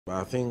But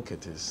I think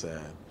it is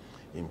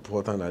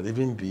important that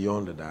even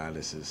beyond the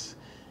dialysis,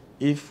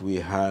 if we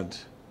had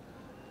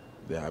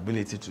the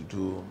ability to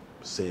do,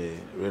 say,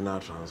 renal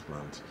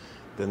transplant,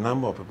 the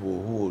number of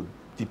people who would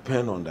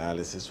depend on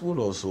dialysis would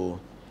also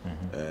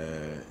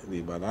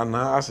be. But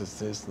now, as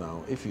it is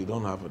now, if you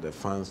don't have the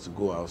funds to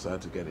go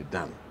outside to get it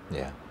done,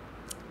 then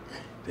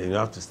you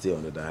have to stay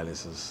on the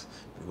dialysis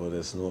because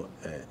there's no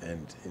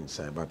end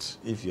inside. But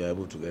if you're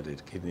able to get a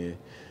kidney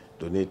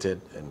donated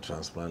and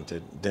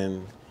transplanted,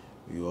 then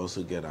you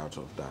also get out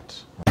of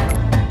that.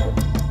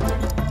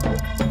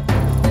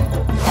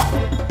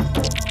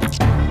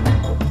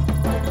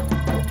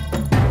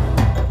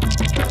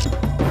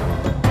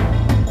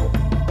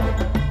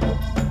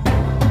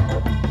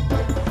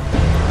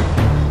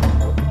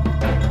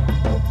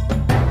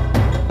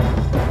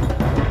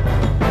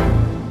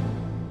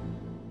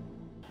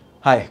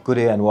 Hi, good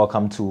day and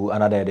welcome to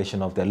another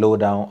edition of the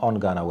Lowdown on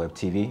GhanaWeb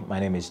TV. My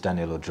name is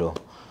Daniel Odro.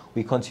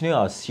 We continue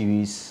our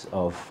series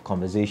of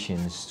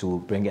conversations to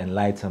bring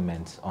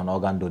enlightenment on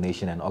organ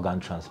donation and organ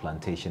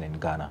transplantation in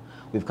Ghana.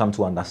 We've come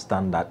to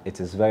understand that it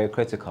is very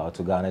critical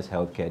to Ghana's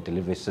healthcare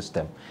delivery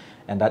system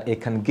and that it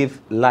can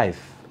give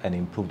life and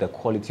improve the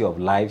quality of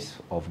lives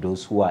of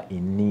those who are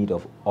in need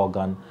of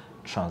organ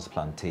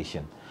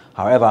transplantation.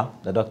 However,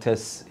 the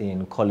doctors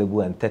in Korle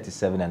Bu and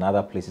 37 and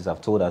other places have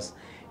told us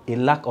a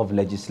lack of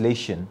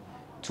legislation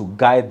to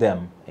guide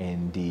them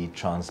in the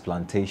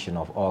transplantation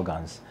of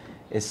organs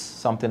is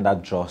something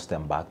that draws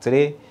them back.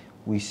 Today,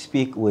 we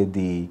speak with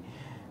the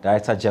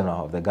Director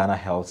General of the Ghana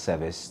Health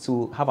Service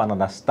to have an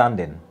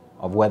understanding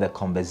of where the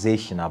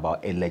conversation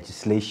about a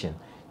legislation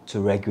to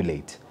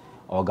regulate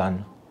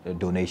organ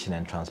donation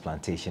and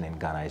transplantation in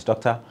Ghana is.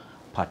 Dr.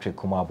 Patrick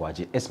Kuma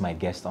Aboagye is my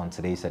guest on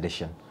today's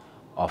edition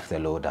of the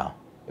Lowdown.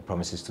 It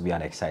promises to be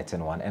an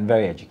exciting one and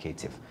very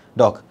educative.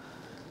 Doc,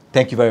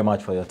 thank you very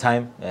much for your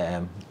time.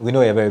 We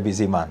know you're a very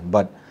busy man,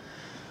 but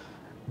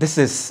this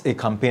is a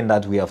campaign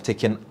that we have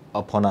taken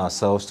upon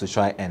ourselves to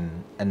try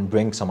and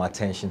bring some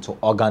attention to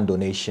organ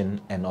donation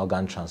and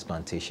organ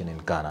transplantation in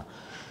Ghana.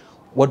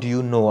 What do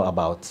you know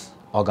about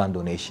organ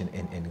donation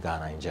in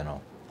Ghana in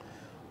general?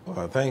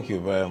 Well, thank you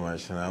very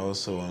much. And I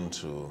also want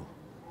to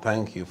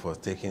thank you for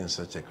taking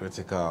such a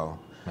critical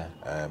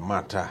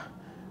matter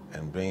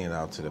and bringing it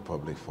out to the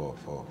public for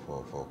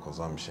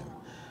consumption.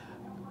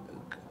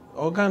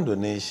 Organ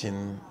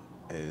donation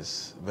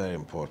is very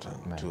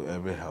important to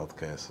every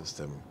healthcare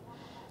system.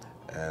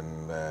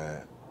 And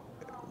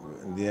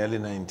in the early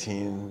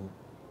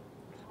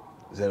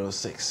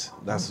 1906,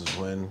 that is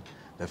when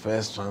the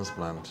first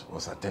transplant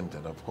was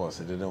attempted. Of course,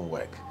 it didn't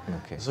work.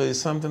 So it's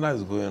something that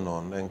is going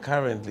on. And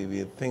currently,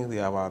 we think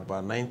there are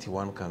about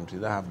 91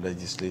 countries that have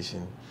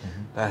legislation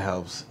that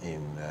helps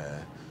in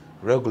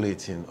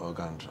regulating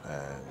organ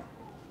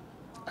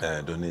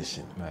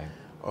donation.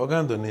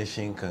 Organ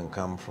donation can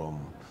come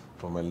from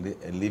a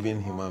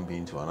living human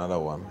being to another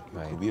one.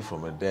 It could be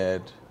from a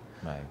dead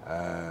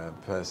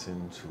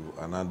person to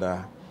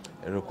another.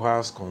 It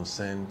requires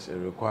consent, it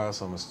requires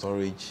some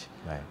storage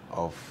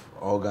of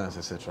organs,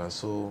 etc.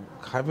 So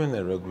having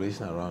a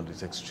regulation around it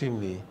is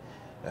extremely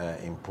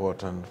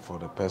important for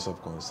the person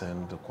of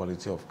consent, the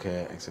quality of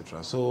care,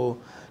 etc. So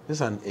this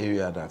is an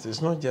area that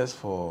is not just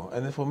for,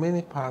 and for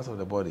many parts of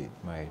the body.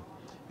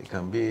 It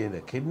can be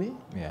the kidney,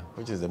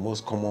 which is the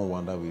most common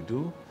one that we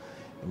do.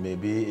 It may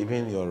be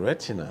even your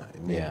retina,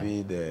 it may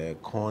be the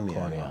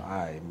cornea, your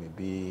eye, it may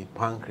be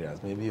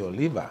pancreas, maybe your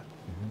liver.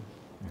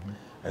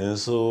 And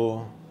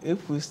so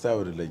if we start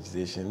with the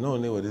legislation, not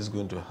only is this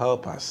going to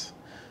help us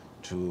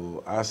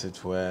to, as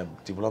it were,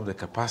 develop the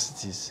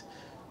capacities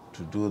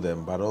to do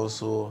them, but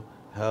also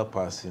help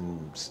us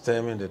in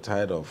stemming the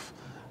tide of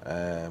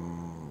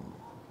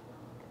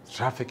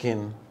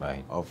trafficking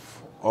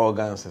of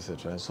organs,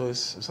 etc. So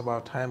it's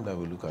about time that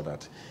we look at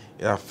that.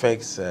 It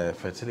affects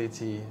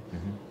fertility,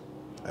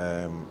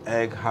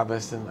 egg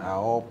harvesting are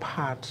all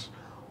part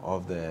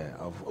of the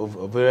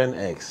ovarian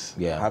eggs.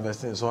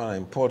 Harvesting is one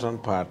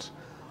important part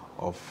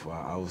of,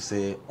 I would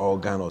say,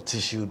 organ or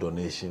tissue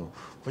donation,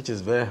 which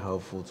is very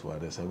helpful to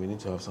others, and we need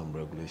to have some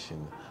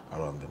regulation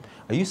around them.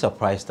 Are you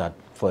surprised that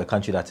for a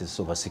country that is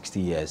over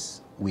 60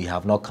 years, we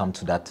have not come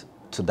to that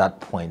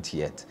point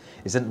yet?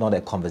 Is it not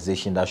a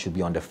conversation that should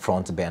be on the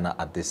front burner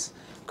at this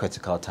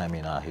critical time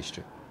in our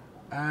history?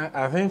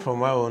 I think from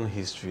my own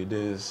history,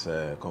 this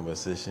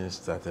conversation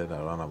started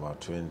around about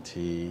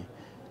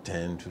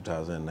 2010,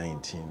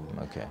 2019.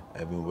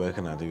 I've been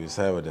working at the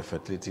side with the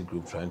fertility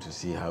group, trying to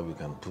see how we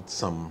can put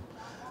some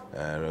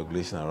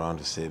regulation around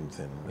the same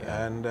thing.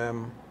 And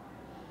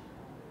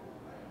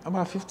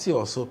about 50%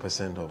 or so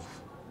of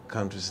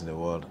countries in the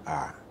world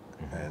are.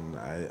 And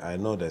I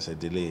know there's a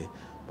delay,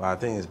 but I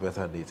think it's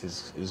better that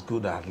it's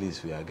good that at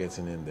least we are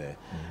getting in there.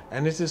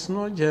 And it is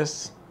not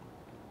just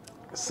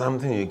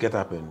something you get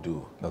up and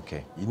do.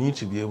 You need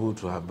to be able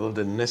to have built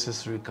the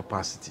necessary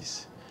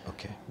capacities.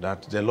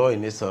 That the law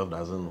in itself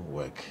doesn't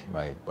work.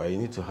 But you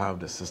need to have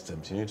the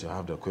systems, you need to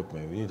have the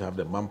equipment, you need to have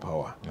the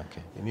manpower.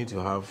 You need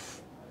to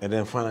have, and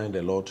then finally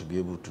the law to be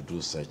able to do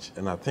such.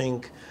 And I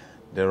think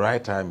the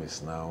right time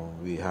is now.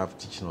 We have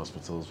teaching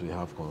hospitals, we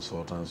have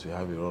consultants, we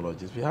have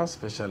urologists, we have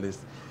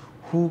specialists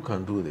who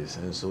can do this.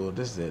 And so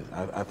this is,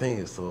 I think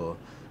it's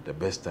the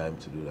best time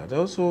to do that.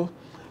 Also,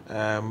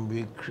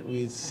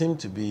 we seem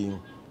to be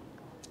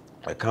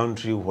a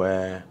country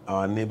where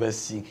our neighbors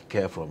seek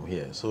care from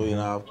here. So in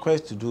our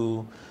quest to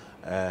do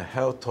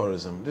health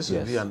tourism, this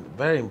will be a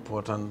very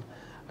important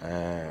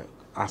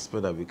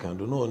aspect that we can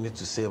do, not only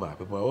to save our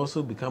people, but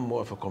also become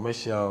more of a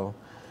commercial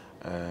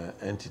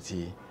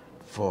entity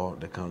for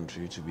the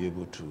country to be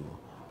able to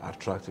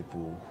attract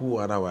people who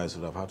otherwise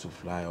would have had to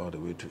fly all the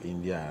way to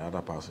India and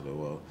other parts of the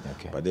world.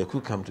 But they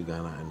could come to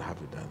Ghana and have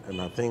it done.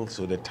 And I think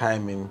so the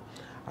timing,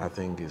 I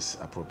think, is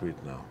appropriate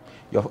now.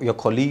 Your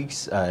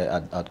colleagues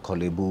at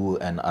Kolebu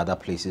and other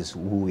places who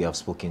we have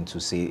spoken to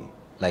say,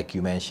 like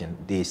you mentioned,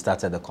 they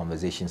started the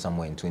conversation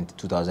somewhere in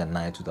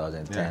 2009,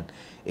 2010.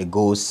 It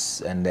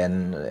goes, and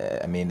then,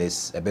 I mean,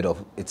 it's a bit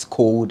of, it's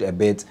cold a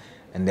bit,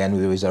 and then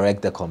we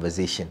resurrect the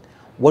conversation.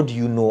 What do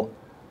you know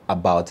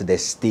about the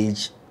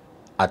stage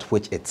at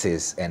which it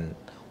is, and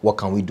what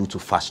can we do to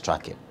fast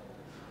track it?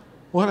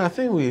 Well, I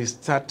think we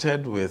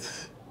started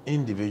with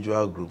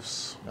individual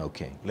groups.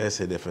 Let's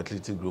say the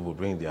fertility group will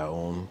bring their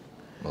own.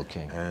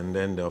 And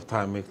then the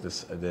ophthalmic,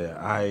 the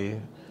eye,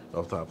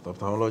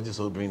 ophthalmologists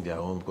will bring their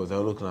own because they're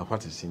looking at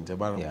what is in there.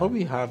 But what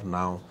we have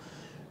now,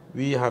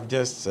 we have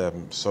just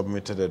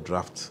submitted a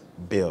draft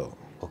bill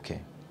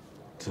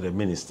to the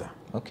minister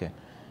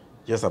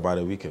just about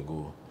a week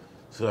ago,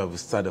 so that we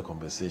start the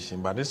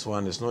conversation. But this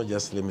one is not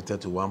just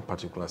limited to one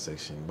particular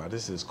section, but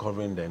this is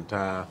covering the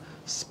entire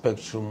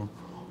spectrum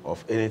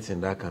of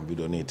anything that can be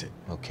donated,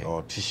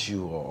 or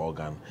tissue or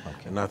organ.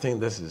 And I think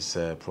this is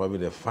probably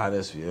the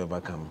farthest we ever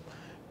come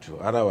to.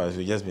 Otherwise,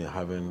 we've just been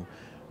having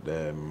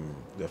the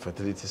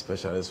fertility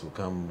specialists who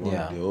come with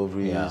the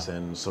ovaries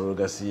and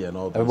surrogacy and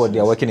all. Everybody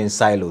are working in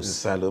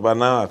silos. But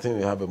now I think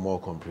we have a more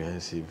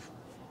comprehensive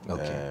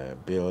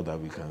bill that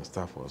we can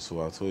start for.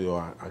 So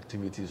your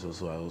activities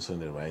also are also in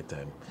the right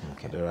time,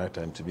 at the right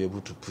time to be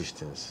able to push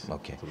things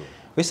through.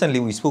 Recently,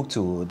 we spoke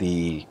to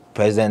the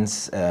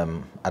President's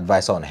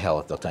advisor on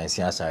health, Dr.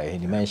 Nsiasare.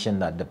 He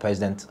mentioned that the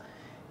President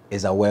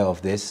is aware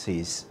of this.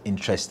 He's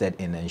interested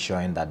in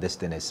ensuring that this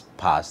thing is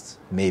passed,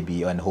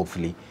 maybe and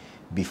hopefully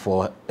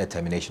before the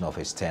termination of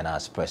his term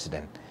as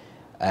President.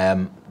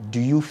 Do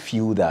you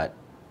feel that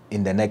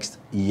in the next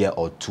year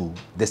or two,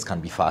 this can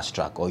be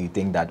fast-tracked, or you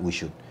think that we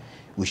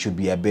should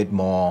be a bit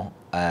more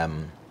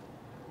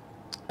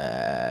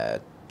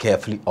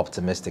carefully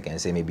optimistic and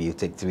say maybe it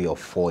take 3 or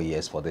 4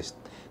 years for this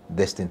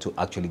thing to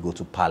actually go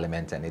to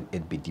Parliament and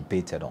it be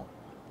debated on?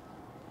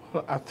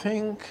 Well, I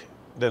think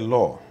the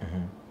law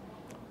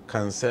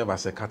can serve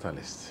as a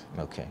catalyst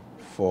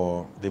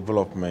for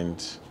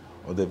development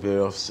of the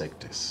various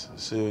sectors.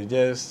 So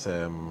just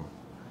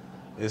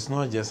it's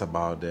not just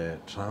about the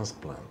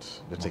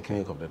transplant, the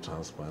technique of the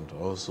transplant,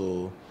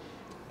 also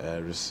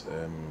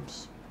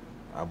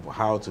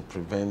how to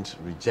prevent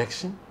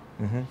rejection,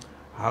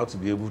 how to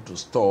be able to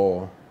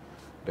store,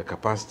 the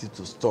capacity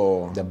to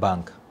store, the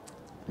bank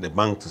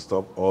to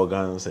store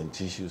organs and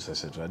tissues,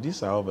 etc.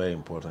 These are all very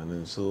important,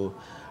 and so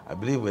I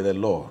believe with the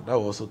law that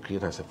will also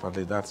create as a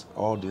fact that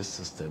all these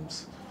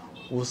systems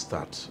will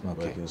start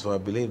working. So I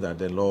believe that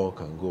the law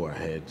can go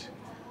ahead.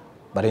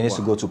 But it needs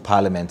to go to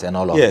Parliament and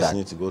all of that. Yes, it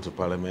needs to go to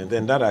Parliament,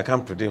 and that I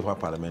can't predict what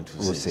Parliament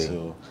will say.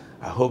 So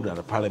I hope that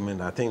the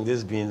Parliament, I think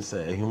this being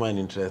a human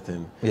interest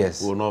thing,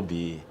 will not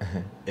be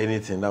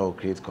anything that will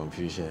create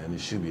confusion, and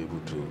it should be able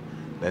to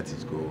let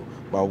it go.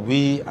 But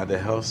we at the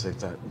health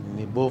sector,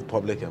 both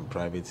public and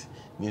private,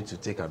 need to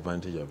take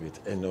advantage of it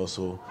and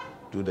also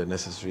do the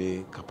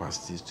necessary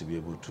capacities to be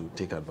able to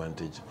take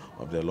advantage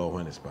of the law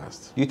when it's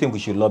passed. Do you think we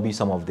should lobby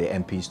some of the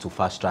MPs to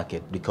fast track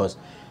it? Because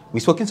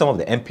we've spoken to some of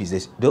the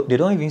MPs, they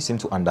don't even seem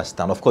to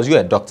understand. Of course, you're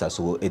a doctor,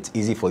 so it's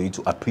easy for you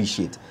to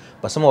appreciate.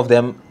 But some of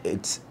them,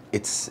 it's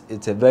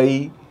a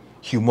very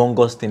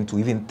humongous thing to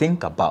even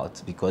think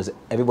about, because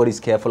everybody's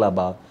careful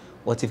about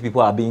what if people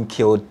are being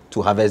killed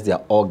to harvest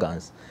their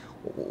organs?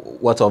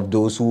 What of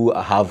those who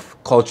have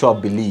cultural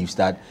beliefs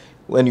that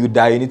when you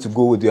die, you need to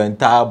go with your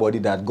entire body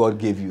that God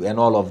gave you and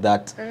all of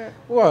that?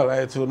 Well,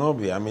 it will not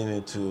be. I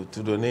mean, to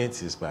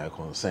donate is by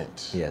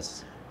consent.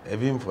 Yes.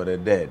 Even for the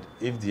dead,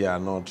 if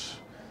they've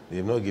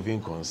not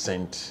given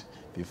consent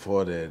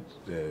before the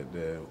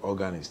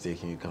organ is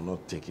taken, you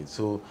cannot take it.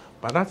 So,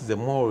 but that's the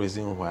more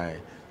reason why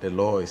the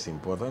law is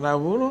important. I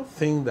will not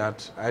think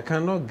that, I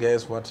cannot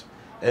guess what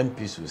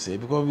MPs will say,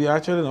 because we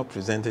actually not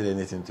presented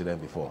anything to them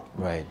before.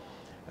 Right.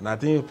 And I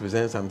think if you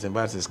present something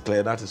that is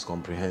clear, that is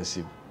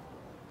comprehensive,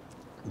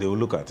 they will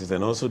look at it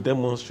and also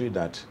demonstrate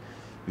that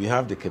we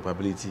have the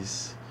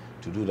capabilities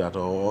to do that,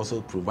 or also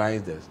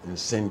provide the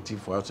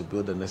incentive for us to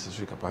build the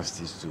necessary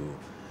capacities to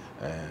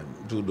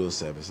do those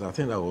services. I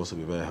think that will also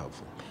be very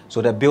helpful.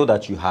 So the bill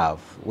that you have,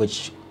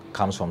 which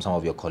comes from some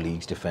of your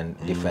colleagues, different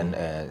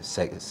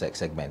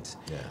segments,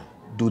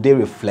 do they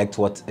reflect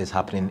what is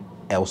happening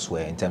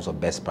elsewhere in terms of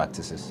best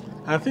practices?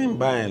 I think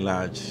by and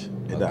large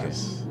it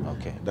does.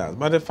 Okay. It does.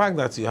 But the fact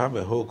that you have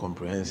a whole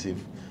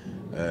comprehensive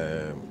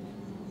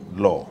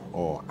law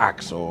or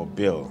act or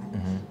bill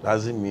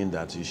doesn't mean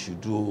that you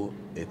should do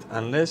it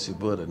unless you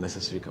build the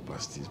necessary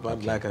capacities.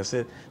 But like I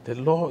said, the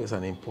law is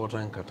an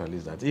important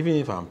catalyst that even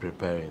if I'm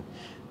preparing,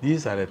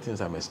 these are the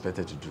things I'm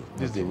expected to do.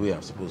 This is the way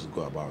I'm supposed to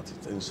go about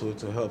it. And so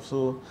to help.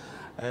 So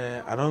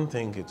I don't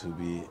think it will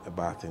be a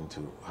bad thing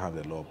to have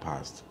the law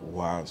passed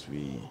whilst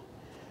we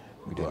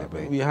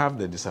deliberate. We have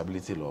the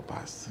disability law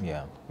passed.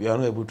 Yeah. We are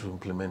not able to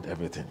implement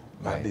everything,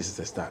 but this is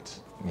the start.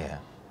 Yeah.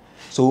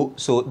 So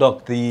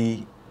Doc,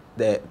 the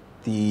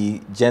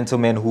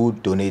gentlemen who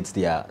donate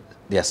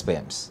their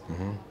sperms,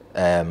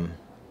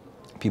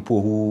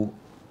 people who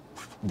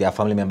their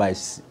family member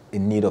is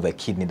in need of a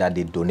kidney that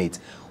they donate,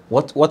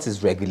 what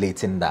is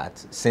regulating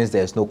that, since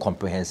there's no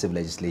comprehensive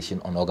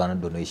legislation on organ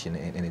donation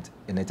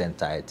in its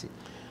entirety?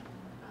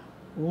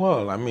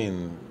 Well, I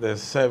mean, there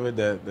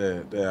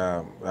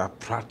are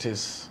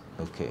practice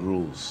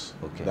rules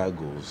that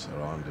goes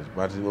around it,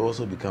 but it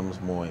also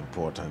becomes more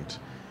important,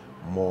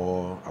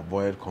 more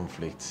avoid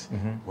conflicts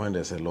when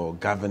there's a law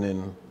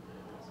governing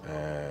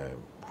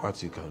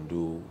what you can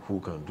do,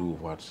 who can do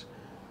what.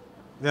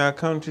 There are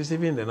countries,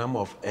 even the number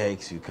of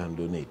eggs you can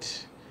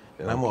donate,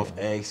 the number of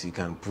eggs you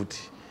can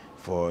put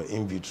for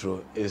in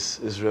vitro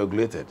is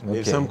regulated.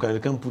 Maybe some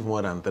countries can put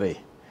more than 3.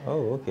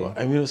 Oh, okay. Well,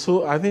 I mean,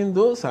 so I think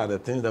those are the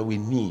things that we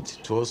need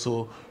to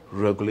also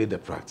regulate the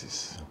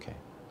practice. Okay.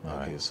 All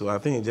right. So I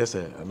think it's just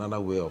another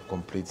way of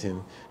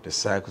completing the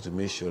cycle to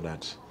make sure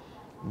that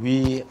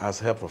we as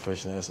health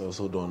professionals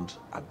also don't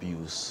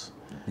abuse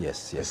the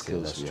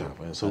skills we have.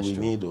 And so we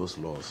need those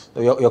laws.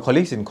 So your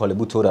colleagues in Korle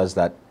Bu told us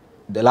that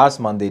the last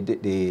month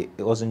it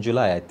was in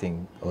July, I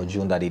think, or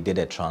June, that they did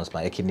a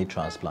kidney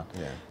transplant,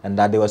 and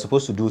that they were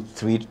supposed to do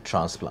 3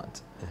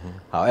 transplants.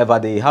 However,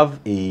 they have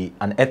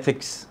an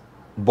ethics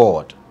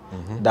board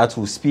that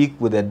will speak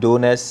with the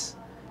donors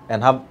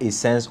and have a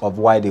sense of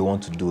why they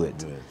want to do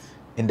it.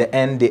 In the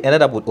end, they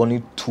ended up with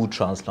only 2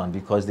 transplants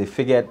because they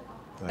figured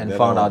and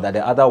found out that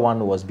the other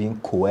one was being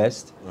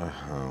coerced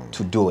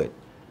to do it.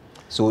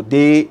 So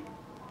they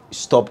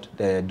stopped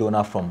the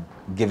donor from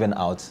giving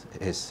out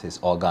his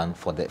organ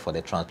for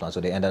the transplant.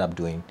 So they ended up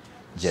doing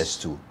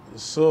just 2.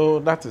 So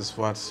that is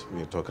what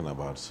we're talking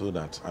about. So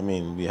that, I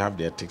mean, we have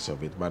the ethics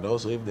of it, but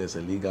also if there's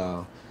a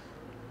legal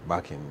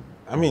backing,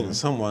 I mean,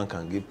 someone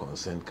can give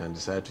consent, can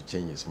decide to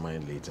change his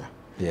mind later.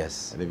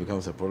 Yes. And it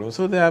becomes a problem.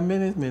 So there are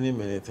many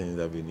things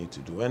that we need to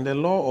do. And the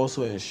law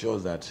also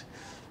ensures that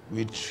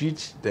we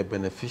treat the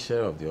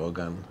beneficiary of the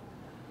organ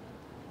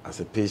as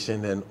a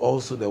patient, and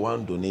also the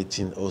one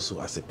donating also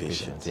as a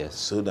patient. Yes.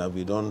 So that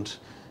we don't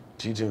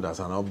treat him as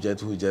an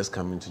object who just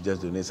come in to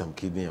just donate some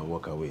kidney and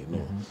walk away.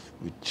 No,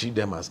 we treat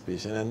them as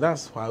patients, and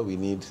that's why we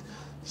need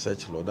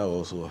such law that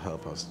also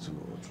help us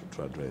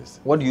to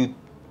address. What do you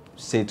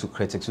say to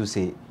critics who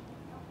say,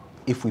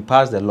 if we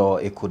pass the law,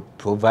 it could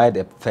provide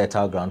a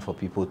fertile ground for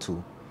people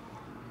to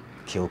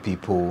kill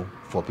people,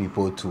 for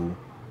people to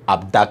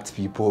abduct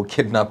people,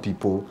 kidnap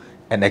people,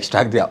 and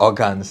extract their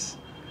organs?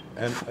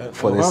 And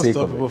for the sake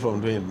of people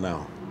from doing it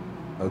now?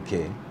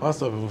 Okay. What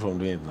stop people from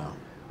doing it now?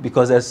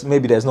 Because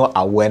there's no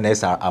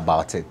awareness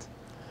about it.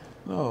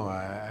 No,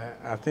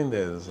 I think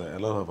there's a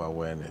lot of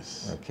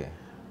awareness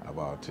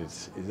about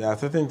it. There are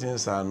certain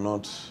things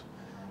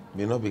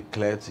may not be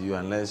clear to you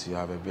unless you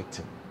have a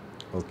victim.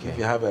 Okay. If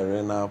you have a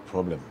renal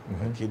problem,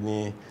 a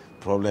kidney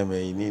problem,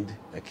 and you need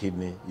a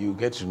kidney, you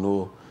get to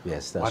know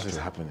what is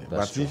happening.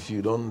 But if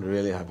you don't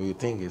really have it, you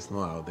think it's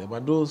not out there.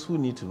 But those who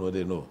need to know,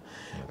 they know.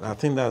 And I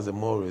think that's the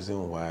more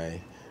reason why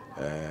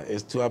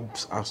is to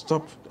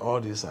stop all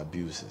these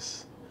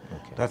abuses.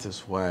 That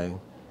is why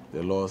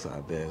the laws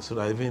are there, so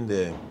that even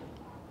the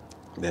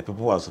people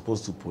who are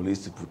supposed to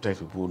police, to protect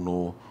people,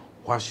 know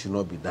what should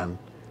not be done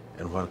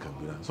and what can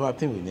be done. So I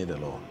think we need a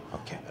law.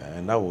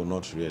 And that will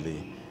not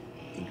really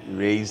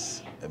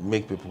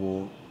make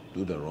people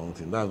do the wrong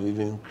thing. That will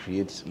even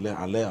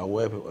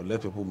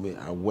let people be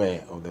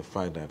aware of the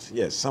fact that,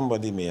 yes,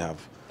 somebody may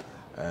have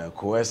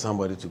coerced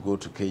somebody to go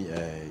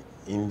to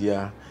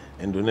India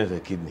and donate a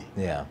kidney.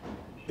 Yeah.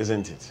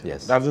 Isn't it?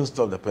 Yes. That doesn't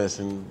stop the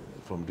person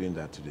from doing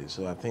that today.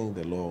 So I think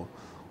the law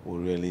will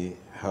really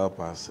help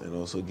us and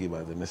also give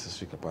us the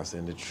necessary capacity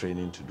and the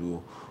training to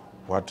do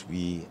what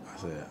we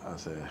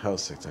as a health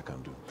sector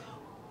can do.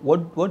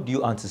 What do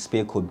you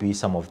anticipate could be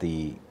some of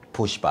the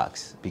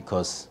pushbacks?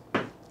 Because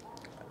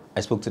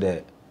I spoke to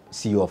the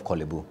CEO of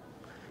Korle Bu.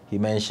 He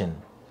mentioned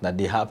that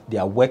they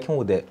are working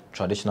with the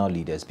traditional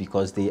leaders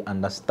because they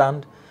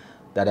understand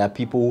that there are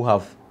people who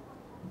have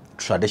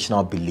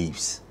traditional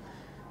beliefs,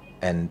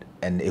 and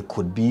it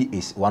could be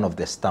one of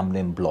the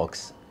stumbling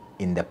blocks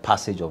in the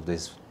passage of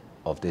this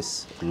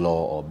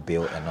law or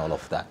bill and all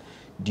of that.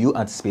 Do you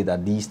anticipate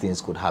that these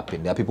things could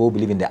happen? There are people who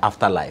believe in the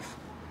afterlife.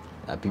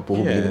 There are people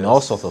who believe in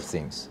all sorts of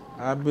things.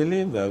 I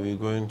believe that we're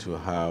going to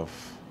have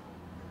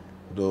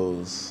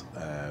those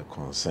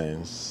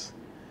concerns.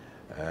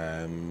 We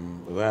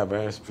are a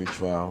very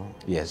spiritual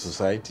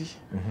society.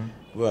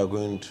 We are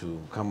going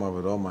to come up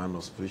with all manner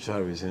of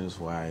spiritual reasons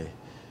why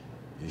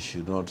you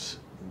should not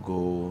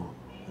go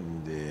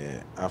in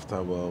the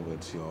afterworld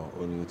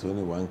with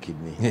only one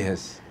kidney.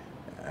 Yes.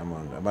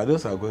 But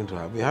those are going to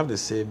have. We have the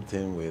same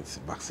thing with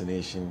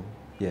vaccination.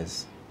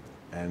 Yes.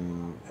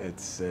 And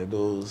it's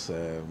those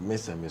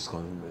myths and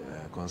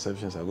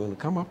misconceptions are going to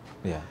come up.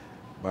 Yeah.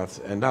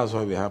 And that's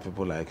why we have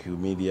people like you,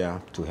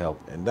 media, to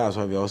help. And that's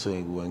why we also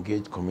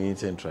engage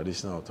community and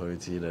traditional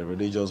authority, the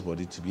religious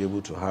body, to be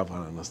able to have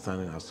an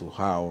understanding as to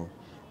how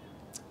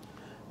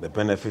the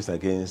benefits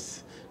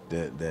against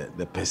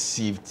the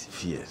perceived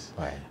fears.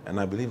 Right. And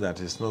I believe that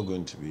it's not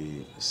going to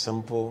be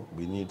simple.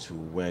 We need to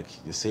work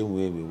the same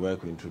way we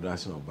work with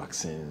introduction of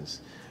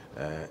vaccines.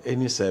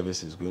 Any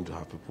service is going to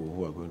have people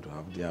who are going to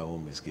have their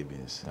own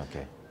misgivings.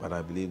 Okay. But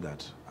I believe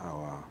that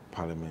our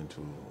parliament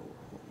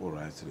will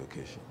rise to the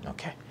occasion.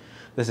 Okay.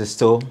 This is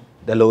still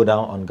the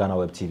Lowdown on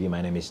GhanaWeb TV.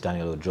 My name is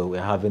Daniel Odro.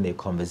 We're having a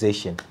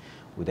conversation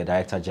with the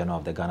Director General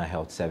of the Ghana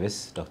Health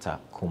Service, Dr.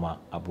 Kuma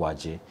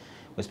Aboagye.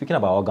 We're speaking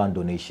about organ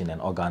donation and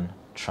organ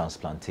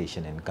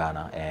transplantation in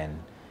Ghana and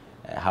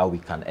how we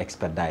can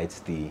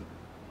expedite the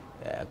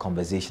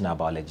conversation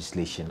about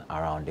legislation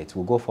around it.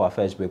 We'll go for our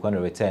first break. When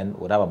we return,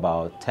 we'll have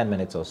about 10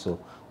 minutes or so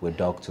with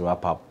Doc to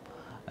wrap up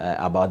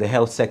about the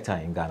health sector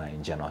in Ghana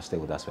in general. Stay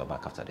with us. We're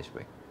back after this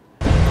break.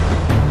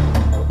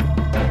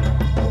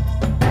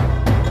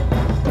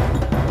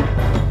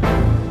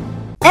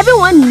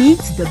 Everyone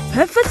needs the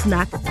perfect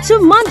snack to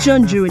munch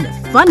on during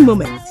a fun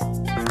moment.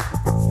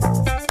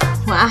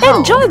 Wow.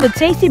 Enjoy the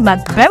tasty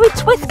McBerry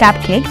Twist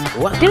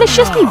cupcakes,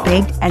 deliciously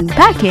baked and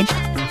packaged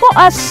for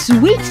a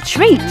sweet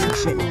treat.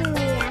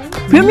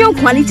 Premium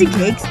quality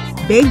cakes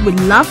baked with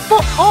love for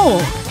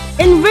all,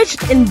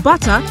 enriched in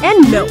butter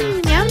and milk.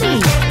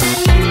 Yummy.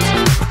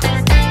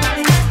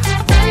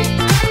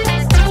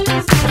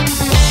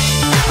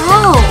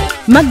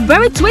 Oh,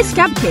 McBerry Twist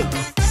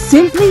cupcakes,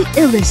 simply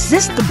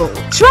irresistible.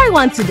 Try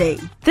one today.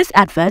 This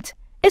advert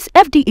is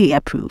FDA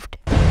approved.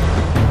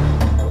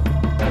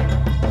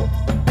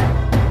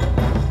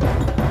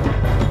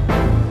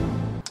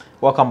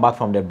 Welcome back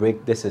from the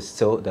break. This is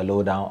still the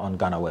Lowdown on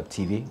GhanaWeb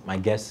TV. My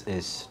guest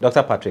is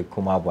Dr.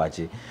 Kuma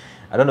Aboagye.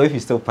 I don't know if he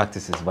still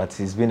practices, but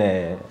he's been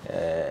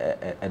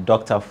a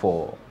doctor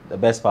for the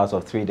best part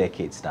of 3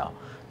 decades now.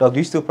 Doc, do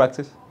you still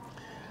practice?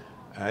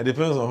 It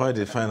depends on how you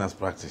define as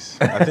practice.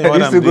 I think what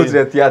you still go to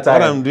the theater.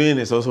 What I'm doing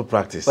is also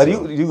practice. But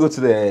so. you go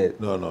to the...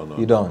 No.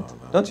 You don't?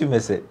 No. Don't you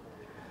miss it?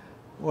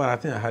 Well, I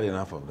think I had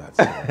enough of that.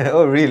 So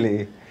oh,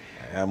 really?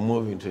 I'm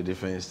moving to a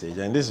different stage.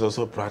 And this is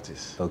also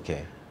practice.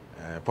 Okay.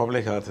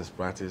 Public health is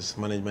practice,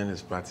 management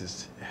is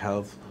practice,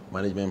 health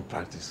management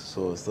practice.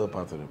 So it's still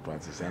part of the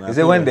practice. And is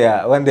it when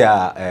there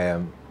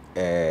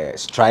are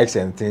strikes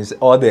and things,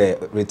 all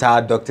the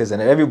retired doctors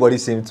and everybody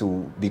seem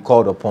to be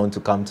called upon to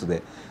come to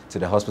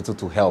the hospital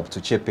to help, to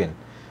chip in?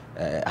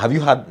 Have you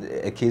had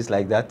a case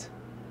like that?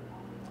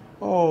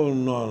 Oh,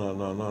 no,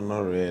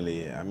 not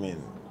really. I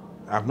mean,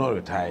 I've not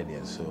retired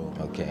yet, so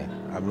okay.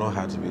 I've not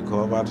had to be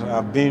called, but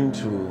I've been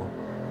to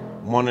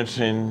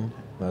monitoring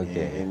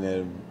in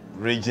a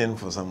region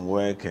for some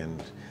work,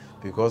 and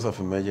because of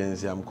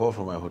emergency, I'm called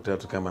from my hotel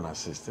to come and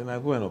assist, and I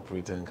go and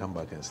operate and come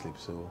back and sleep.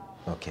 So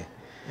okay.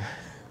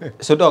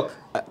 So Doc,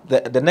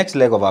 the next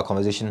leg of our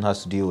conversation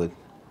has to deal with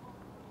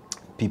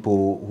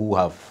people who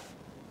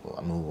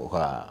who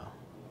are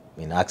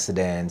in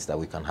accidents, that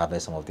we can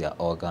harvest some of their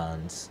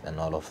organs and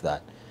all of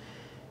that.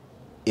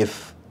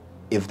 If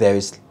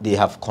they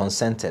have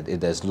consented,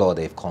 if there's law,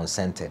 they've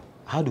consented.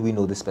 How do we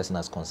know this person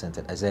has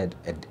consented? Is there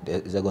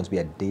going to be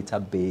a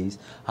database?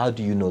 How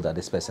do you know that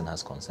this person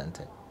has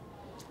consented?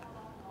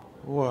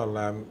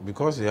 Well,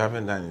 because you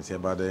haven't done it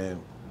yet, but the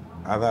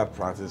other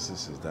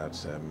practices is that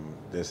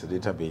there's a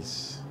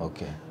database.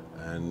 Okay.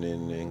 And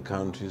in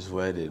countries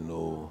where they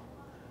know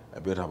a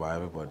bit about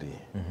everybody,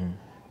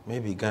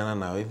 maybe Ghana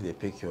now, if they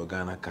pick your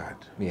Ghana card,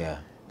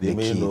 they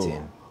may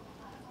know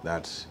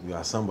that you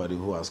are somebody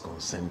who has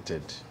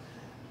consented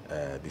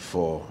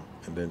before,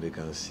 and then they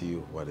can see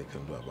what they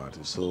can do about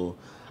it. So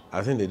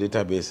I think the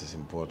database is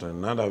important.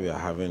 Now that we are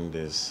having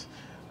this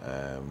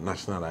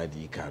national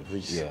ID card,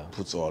 which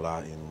puts all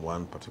our in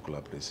one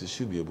particular place, you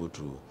should be able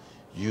to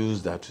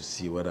use that to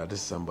see whether this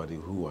is somebody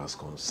who has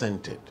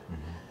consented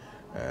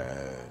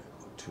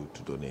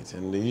to donate.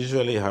 And they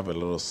usually have a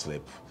little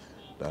slip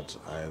that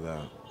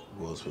either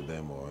goes with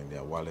them or in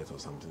their wallet or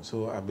something.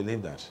 So I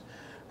believe that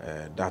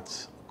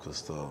that could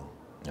still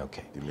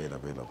be made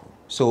available.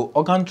 So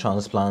organ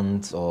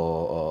transplant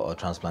or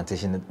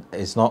transplantation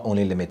is not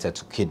only limited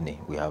to kidney.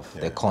 We have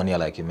the cornea,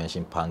 like you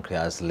mentioned,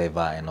 pancreas, liver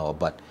and all,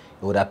 but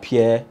it would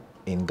appear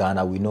in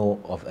Ghana we know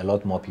of a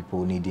lot more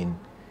people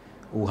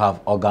who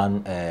have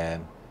organ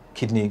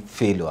kidney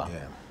failure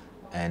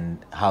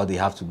and how they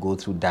have to go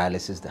through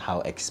dialysis,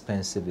 how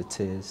expensive it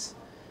is.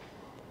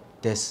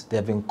 There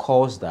have been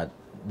calls that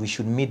we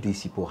should meet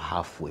these people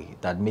halfway,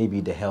 that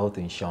maybe the health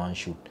insurance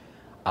should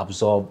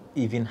absorb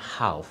even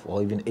half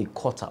or even a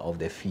quarter of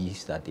the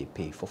fees that they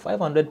pay. For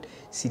 500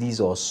 cedis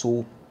or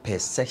so per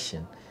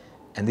session,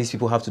 and these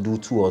people have to do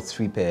 2 or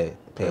 3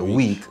 per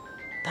week,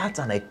 that's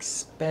an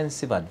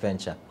expensive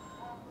adventure.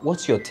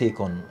 What's your take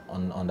on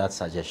that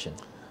suggestion?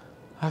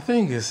 I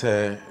think it's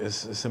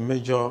a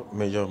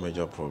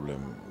major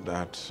problem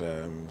that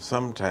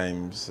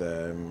sometimes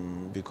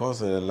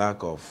because of the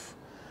lack of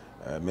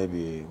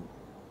maybe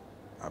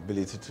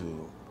ability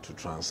to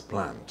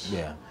transplant.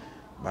 Yeah.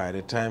 By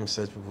the time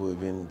such people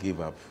even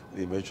give up,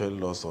 they eventually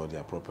lost all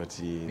their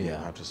property. They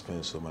have to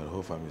spend so much. The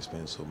whole family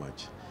spends so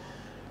much.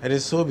 And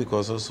it's so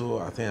because also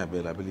I think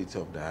availability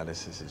of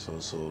dialysis is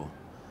also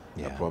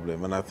a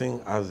problem. And I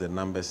think as the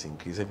numbers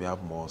increase, if you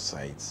have more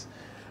sites,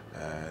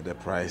 the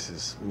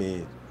prices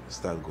may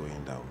start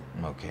going down.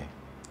 Okay.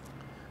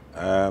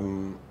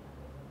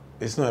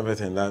 It's not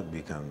everything that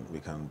we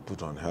can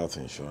put on health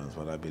insurance,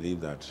 but I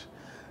believe that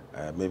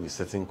maybe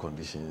certain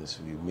conditions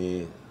we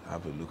may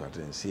have a look at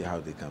it and see how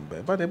they can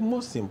bear. But the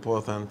most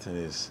important thing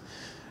is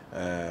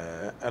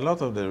a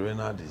lot of the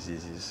renal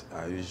diseases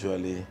are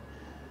usually,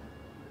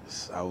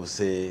 I would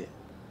say,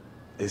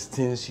 it's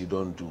things you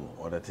don't do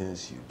or the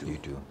things you do. You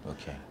do,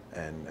 okay.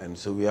 And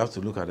so we have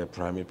to look at the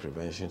primary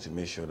prevention to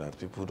make sure that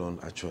people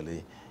don't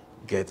actually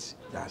get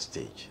that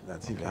stage.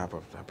 That if you have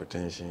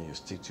hypertension, you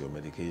stick to your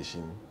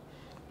medication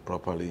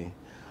properly.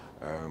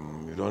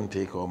 You don't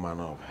take all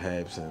manner of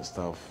herbs and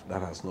stuff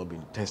that has not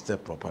been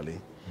tested properly.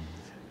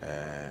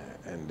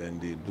 And then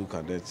they look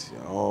at it,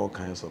 all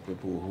kinds of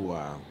people who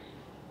are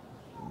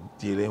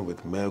dealing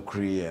with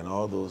mercury and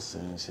all those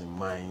things in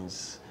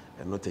mines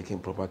and not taking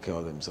proper care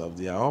of themselves.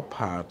 They are all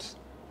part.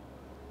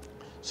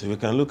 So we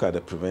can look at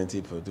the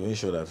preventive to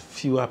ensure that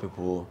fewer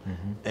people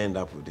end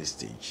up with this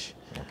stage.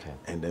 Okay.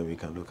 And then we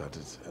can look at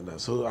it.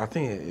 And so I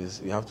think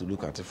we have to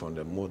look at it from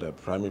the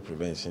primary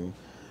prevention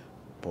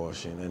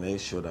portion and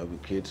ensure that we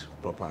create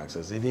proper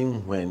access.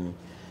 Even when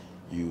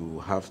you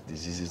have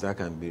diseases that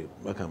can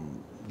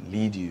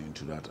lead you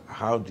into that,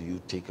 how do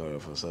you take care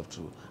of yourself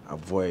to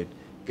avoid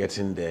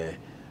getting there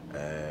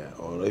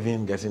or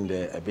even getting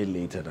there a bit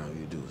later than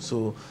you do?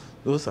 So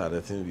those are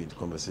the things with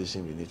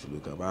conversation we need to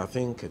look at. But I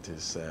think it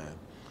is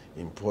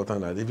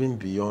important that even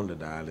beyond the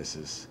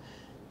dialysis,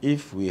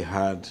 if we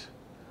had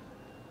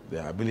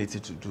the ability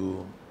to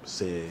do,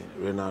 say,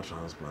 renal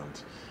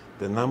transplant,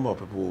 the number of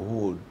people who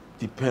would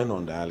depend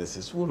on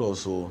dialysis would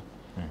also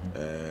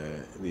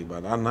be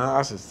bad. And now,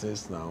 as it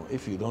says now,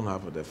 if you don't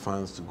have the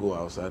funds to go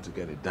outside to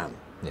get it done,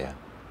 then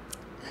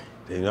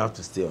you have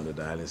to stay on the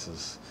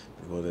dialysis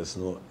because there's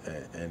no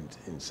end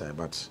inside.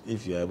 But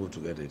if you're able to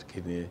get a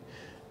kidney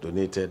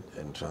donated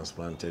and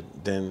transplanted,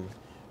 then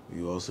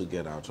you also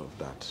get out of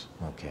that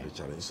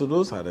challenge. So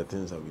those are the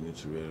things that we need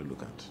to really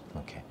look at.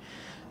 Okay.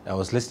 I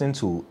was listening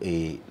to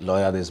a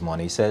lawyer this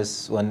morning. He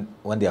says when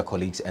their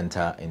colleagues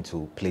enter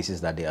into places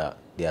that they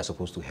are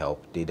supposed to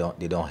help, they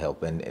don't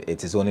help, and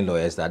it is only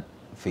lawyers that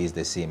face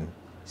the same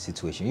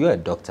situation. You're a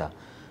doctor,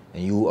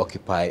 and you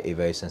occupy a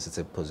very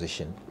sensitive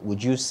position.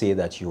 Would you say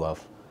that you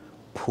have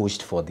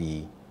pushed for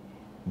the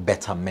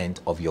betterment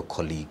of your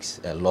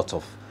colleagues? A lot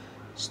of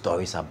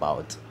stories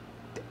about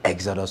the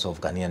exodus of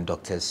Ghanaian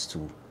doctors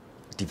to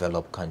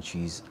developed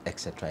countries,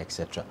 etc.,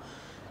 etc.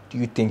 Do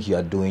you think you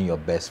are doing your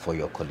best for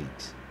your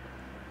colleagues?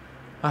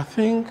 I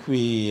think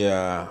we,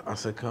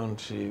 as a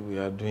country, we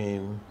are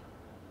doing,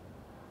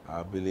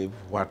 I believe,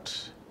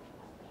 what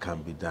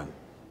can be done.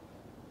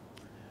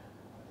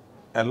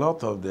 A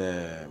lot of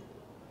the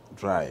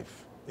drive,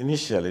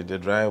 initially the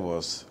drive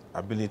was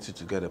ability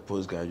to get a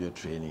postgraduate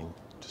training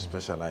to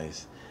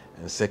specialize,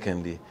 and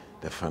secondly,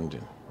 the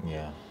funding.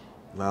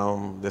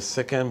 Now, the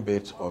second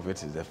bit of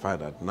it is the fact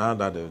that now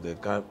that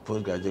the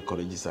postgraduate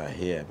colleges are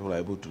here, people are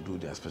able to do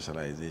their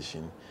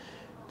specialization.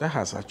 That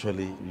has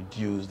actually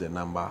reduced the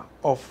number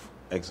of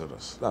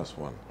exodus. That's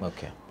one.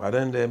 Okay. But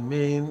then the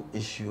main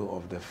issue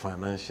of the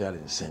financial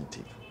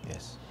incentive,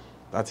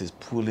 that is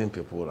pulling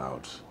people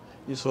out,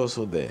 is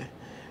also there.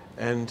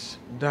 And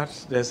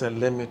that there's a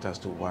limit as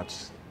to what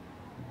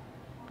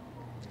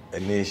a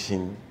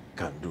nation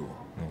can do.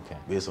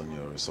 Based on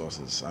your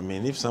resources. I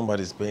mean, if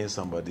somebody's paying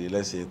somebody,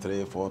 let's say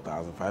 3,000,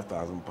 4,000,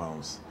 5,000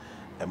 pounds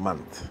a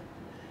month,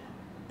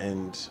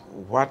 and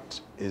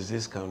what is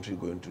this country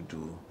going to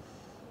do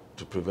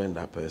to prevent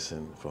that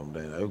person from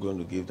that? Are you going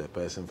to give that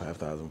person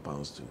 5,000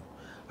 pounds to?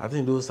 I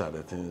think those are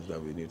the things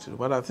that we need to do.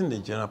 But I think the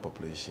general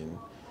population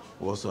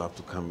will also have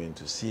to come in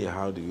to see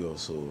how do we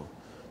also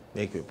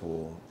make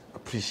people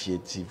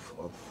appreciative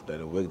of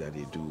the work that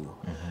they do.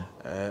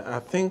 I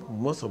think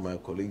most of my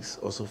colleagues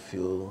also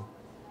feel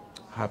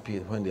happy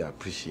when they are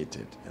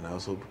appreciated, and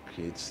also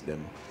creates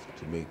them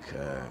to make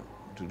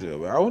to do it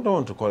well. I don't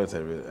want to call it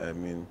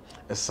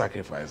a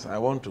sacrifice. I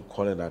want to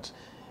call it that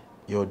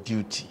your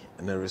duty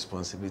and a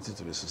responsibility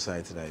to the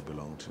society that you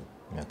belong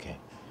to. Okay,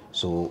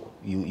 so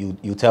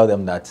you tell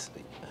them that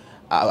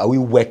are we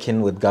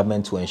working with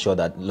government to ensure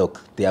that look,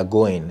 they are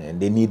going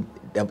and they need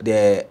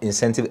their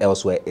incentive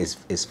elsewhere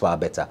is far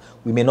better.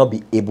 We may not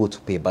be able to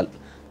pay, but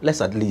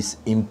let's at least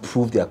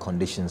improve their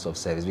conditions of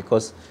service,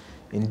 because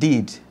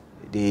indeed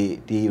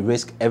they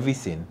risk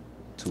everything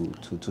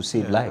to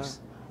save lives.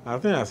 I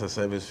think as a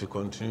service we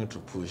continue to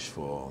push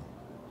for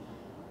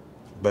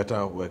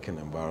better working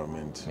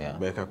environment,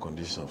 better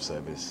conditions of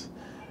service.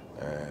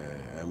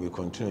 and we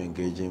continue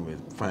engaging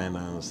with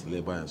finance,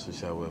 labor, and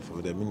social welfare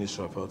with the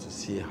Ministry of Health to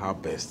see how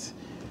best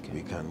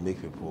we can make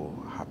people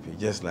happy,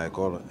 just like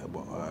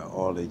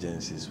all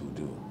agencies will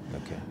do.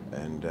 Okay.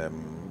 And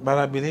but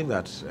I believe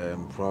that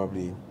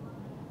probably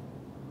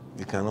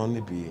it can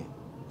only be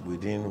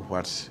within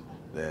what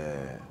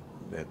the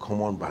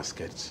common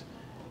basket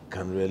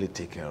can really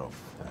take care of.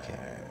 Okay.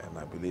 And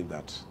I believe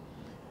that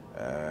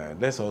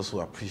let's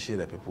also appreciate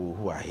the people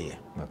who are here.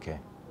 Okay.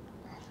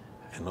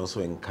 And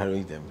also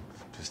encourage them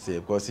to stay,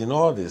 because in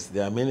all this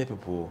there are many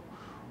people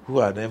who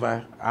are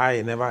never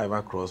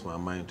ever crossed my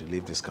mind to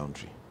leave this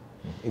country.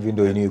 Even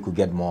though you knew you could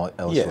get more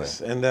elsewhere.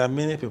 Yes, and there are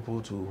many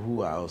people too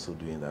who are also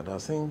doing that. I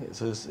think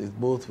so it's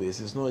both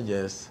ways. It's not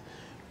just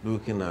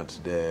looking at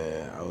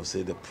I would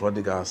say the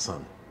prodigal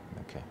son,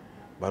 okay,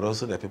 but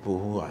also the people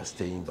who are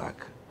staying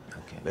back.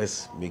 Okay.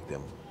 Let's make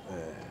them,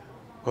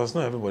 because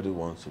not everybody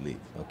wants to leave.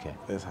 Okay.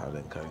 Let's have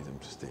them encourage them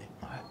to stay.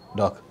 All right.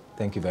 Doc,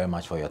 thank you very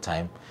much for your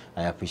time.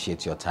 I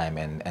appreciate your time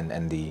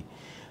and the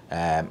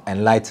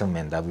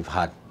enlightenment that we've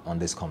had on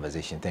this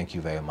conversation. Thank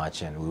you very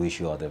much, and we wish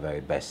you all the very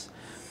best.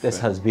 This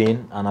has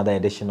been another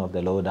edition of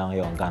the Lowdown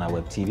here on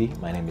GhanaWeb TV.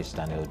 My name is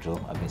Daniel Joe.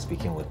 I've been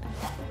speaking with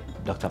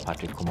Dr.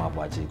 Patrick Kuma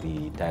Aboagye,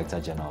 the Director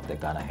General of the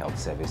Ghana Health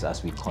Service,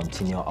 as we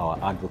continue our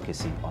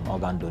advocacy on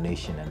organ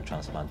donation and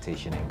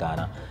transplantation in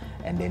Ghana,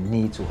 and the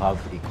need to have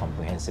a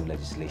comprehensive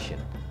legislation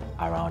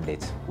around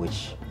it,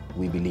 which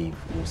we believe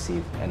will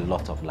save a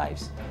lot of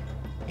lives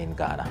in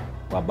Ghana.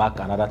 We're back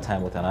another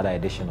time with another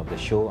edition of the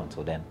show.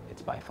 Until then,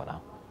 it's bye for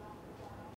now.